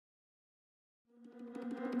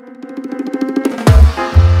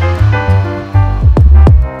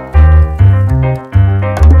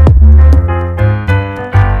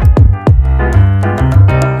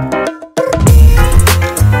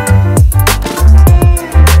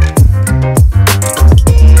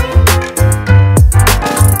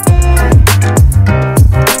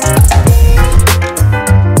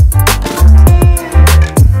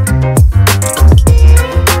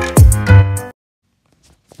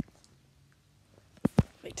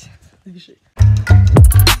Let me show you.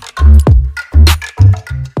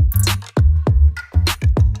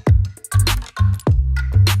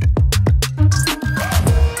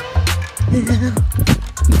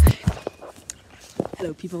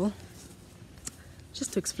 Hello people.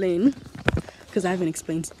 Just to explain, because I haven't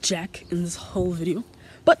explained jack in this whole video,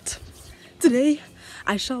 but today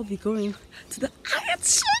I shall be going to the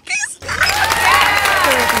IATS showcase.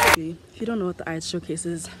 If you don't know what the IATS showcase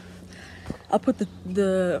is, I'll put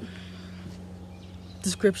the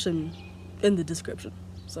description in the description.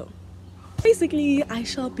 So basically I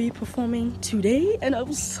shall be performing today and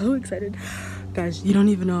I'm so excited. Guys, you don't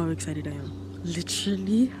even know how excited I am.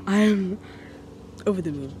 Literally, I'm over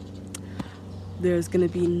the moon. There's gonna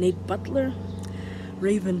be Nate Butler,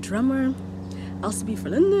 Raven Drummer, Elsubie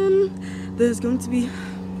Verlinden. There's going to be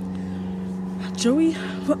Joey.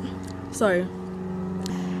 What? Sorry.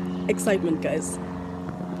 Excitement, guys.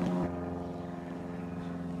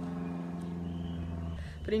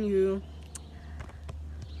 But anywho,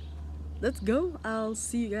 let's go. I'll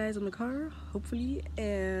see you guys in the car, hopefully,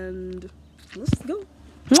 and let's go.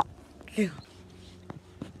 Yeah.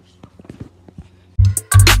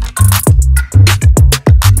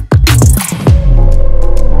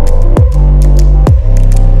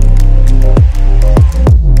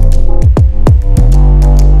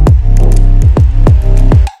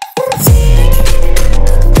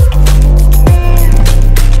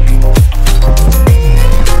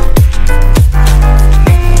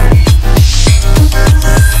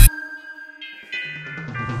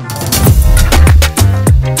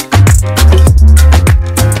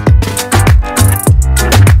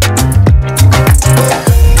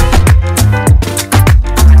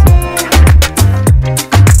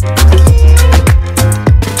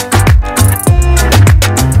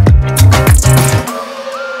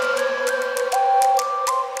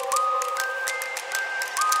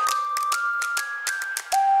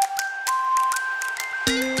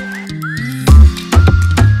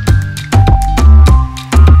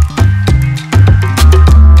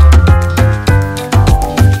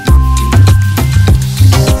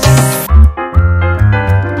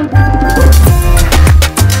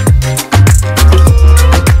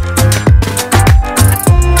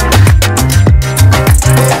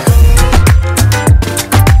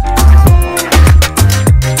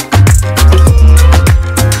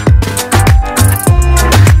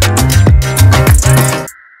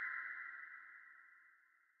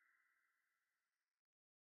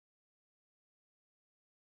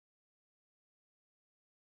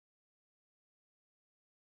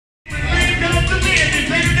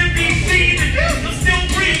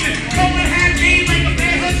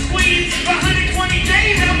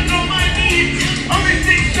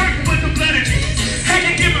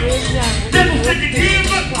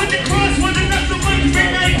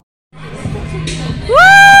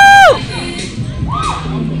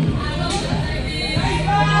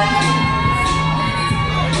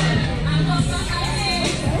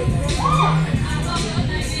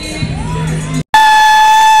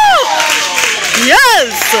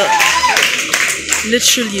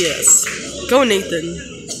 Literally yes. Go Nathan.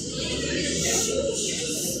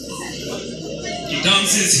 He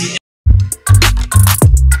dances, he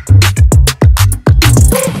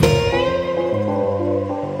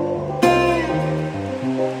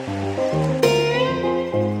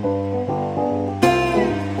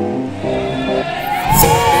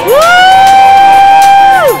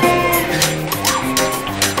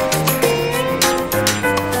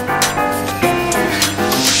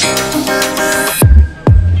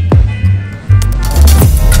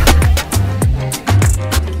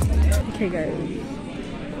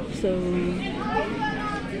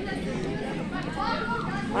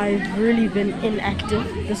I've really been inactive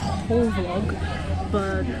this whole vlog,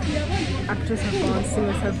 but actors have gone,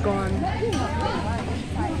 singers have gone,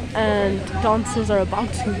 and dancers are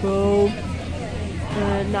about to go,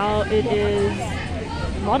 and now it is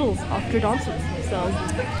models after dancers, so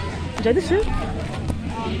enjoy the show.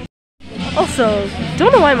 Also,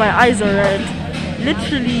 don't know why my eyes are red,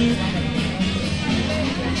 literally,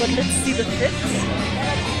 but let's see the fits.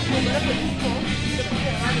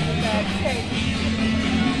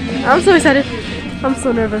 I'm so excited. I'm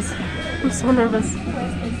so nervous. I'm so nervous.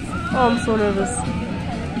 Oh, I'm so nervous.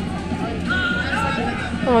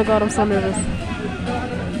 Oh my god, I'm so nervous.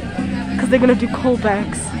 Because they're gonna do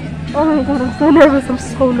callbacks. Oh my god, I'm so nervous. I'm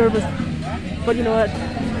so nervous. But you know what?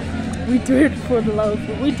 We do it for the love.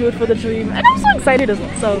 We do it for the dream. And I'm so excited as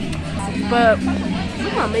well. So, but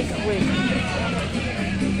look at my makeup. Wait.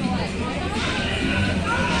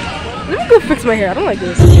 Let me go fix my hair. I don't like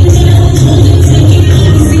this.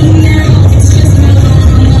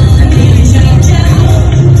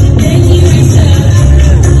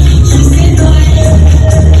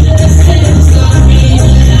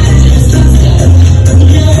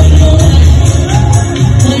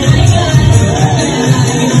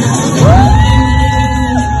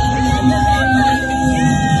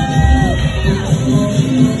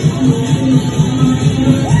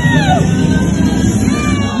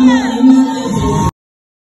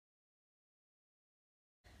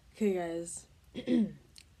 Okay, guys,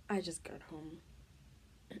 I just got home.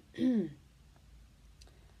 I'm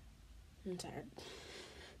tired.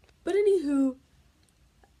 But anywho,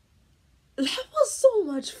 that was so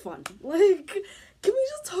much fun. Like, can we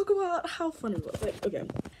just talk about how fun it was? Like, okay.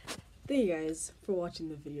 Thank you guys for watching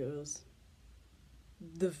the videos.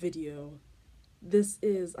 The video. This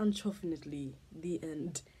is unfortunately the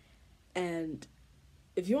end. And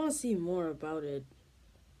if you want to see more about it,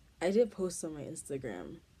 I did post on my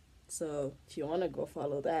Instagram. So if you want to go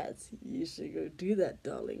follow that, you should go do that,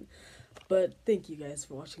 darling. But thank you guys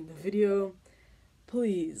for watching the video.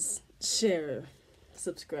 Please share,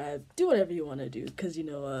 subscribe, do whatever you want to do. Because, you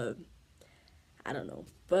know, I don't know.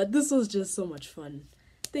 But this was just so much fun.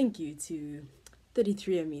 Thank you to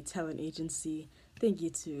 33andMe Talent Agency. Thank you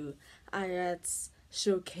to IATS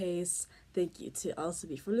Showcase. Thank you to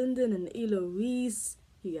Elsubie, Verlinden, and Elouise.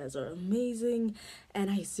 You guys are amazing. And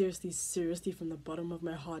I seriously, from the bottom of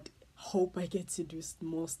my heart, hope I get to do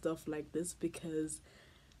more stuff like this because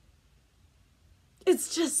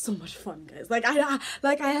it's just so much fun, guys. Like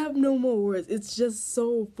I have no more words. It's just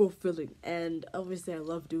so fulfilling, and obviously I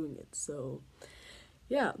love doing it. So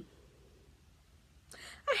yeah,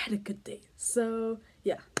 I had a good day. So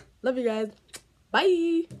yeah, love you guys.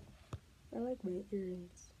 Bye. I like my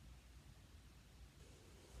earrings.